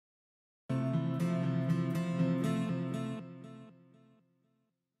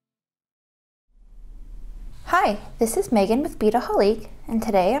Hi, this is Megan with Beadaholique, and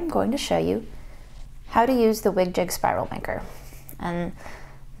today I'm going to show you how to use the wig jig spiral maker. And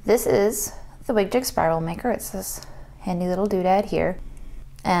this is the wig jig spiral maker. It's this handy little doodad here,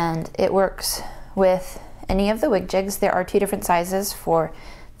 and it works with any of the wig jigs. There are two different sizes for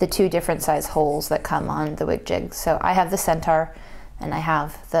the two different size holes that come on the wig jig. So I have the Centaur and I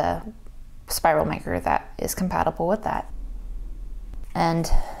have the spiral maker that is compatible with that. And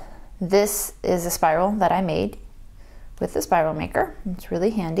this is a spiral that I made with the spiral maker. It's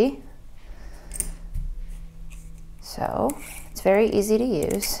really handy. So it's very easy to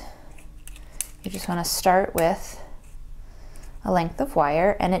use. You just want to start with a length of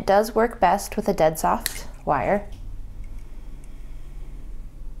wire, and it does work best with a dead soft wire.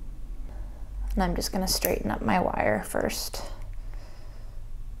 And I'm just going to straighten up my wire first.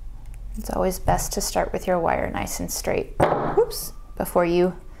 It's always best to start with your wire nice and straight. Whoops, before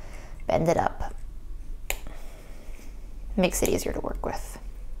you bend it up. Makes it easier to work with.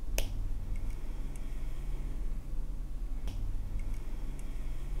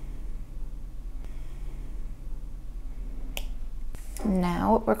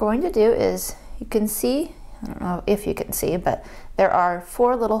 Now what we're going to do is, you can see, I don't know if you can see, but there are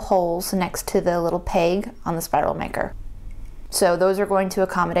 4 little holes next to the little peg on the spiral maker. So those are going to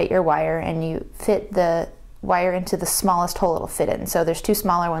accommodate your wire, and you fit the wire into the smallest hole it'll fit in. So there's 2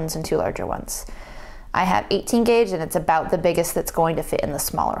 smaller ones and 2 larger ones. I have 18 gauge, and it's about the biggest that's going to fit in the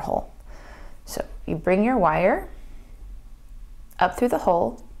smaller hole. So you bring your wire up through the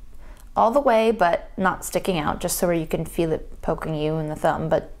hole, all the way but not sticking out, just so where you can feel it poking you in the thumb,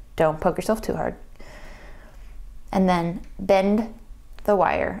 but don't poke yourself too hard. And then bend the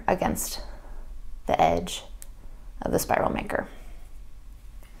wire against the edge of the spiral maker.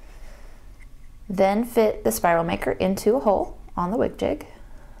 Then fit the spiral maker into a hole on the wig jig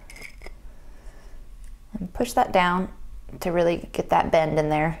and push that down to really get that bend in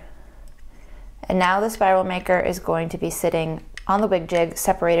there. And now the spiral maker is going to be sitting on the wig jig,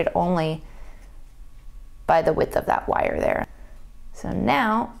 separated only by the width of that wire there. So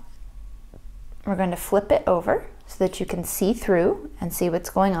now we're going to flip it over so that you can see through and see what's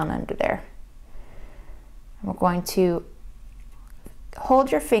going on under there. And we're going to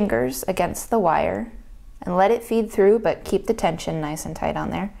hold your fingers against the wire and let it feed through, but keep the tension nice and tight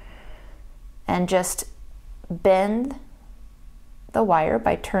on there. And just bend the wire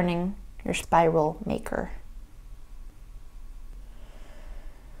by turning your spiral maker.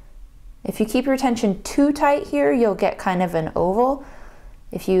 If you keep your tension too tight here, you'll get kind of an oval.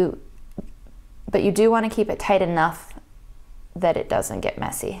 But you do want to keep it tight enough that it doesn't get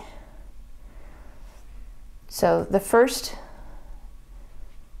messy. So the first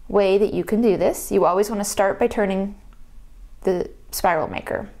way that you can do this, you always want to start by turning the spiral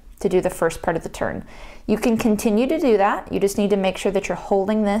maker to do the first part of the turn. You can continue to do that. You just need to make sure that you're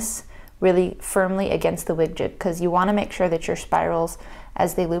holding this really firmly against the wig jig, because you want to make sure that your spirals,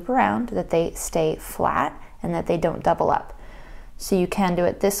 as they loop around, that they stay flat and that they don't double up. So you can do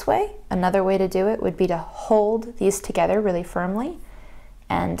it this way. Another way to do it would be to hold these together really firmly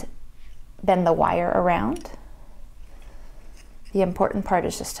and bend the wire around. The important part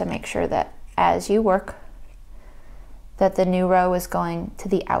is just to make sure that as you work, that the new row is going to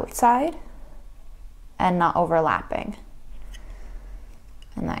the outside and not overlapping.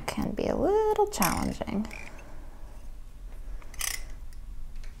 And that can be a little challenging.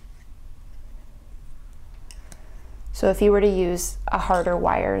 So if you were to use a harder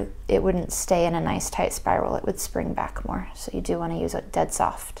wire, it wouldn't stay in a nice tight spiral, it would spring back more. So you do want to use it dead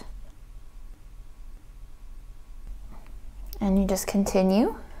soft. And you just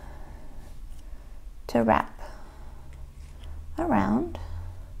continue to wrap around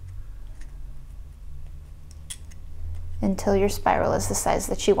until your spiral is the size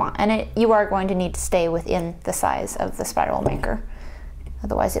that you want. And you are going to need to stay within the size of the spiral maker,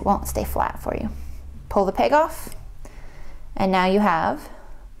 otherwise it won't stay flat for you. Pull the peg off, and now you have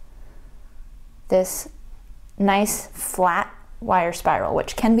this nice flat wire spiral,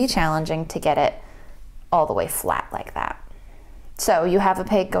 which can be challenging to get it all the way flat like that. So you have a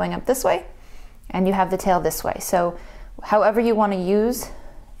peg going up this way, and you have the tail this way. So however you want to use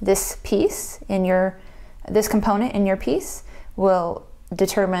this piece in this component in your piece will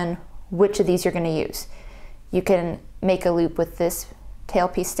determine which of these you're going to use. You can make a loop with this tail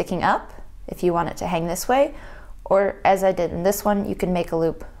piece sticking up if you want it to hang this way, or as I did in this one, you can make a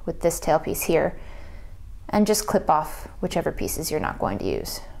loop with this tail piece here and just clip off whichever pieces you're not going to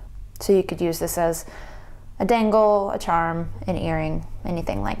use. So you could use this as a dangle, a charm, an earring,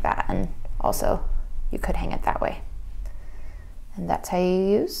 anything like that, and also you could hang it that way. And that's how you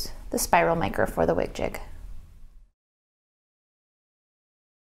use the spiral maker for the wig jig.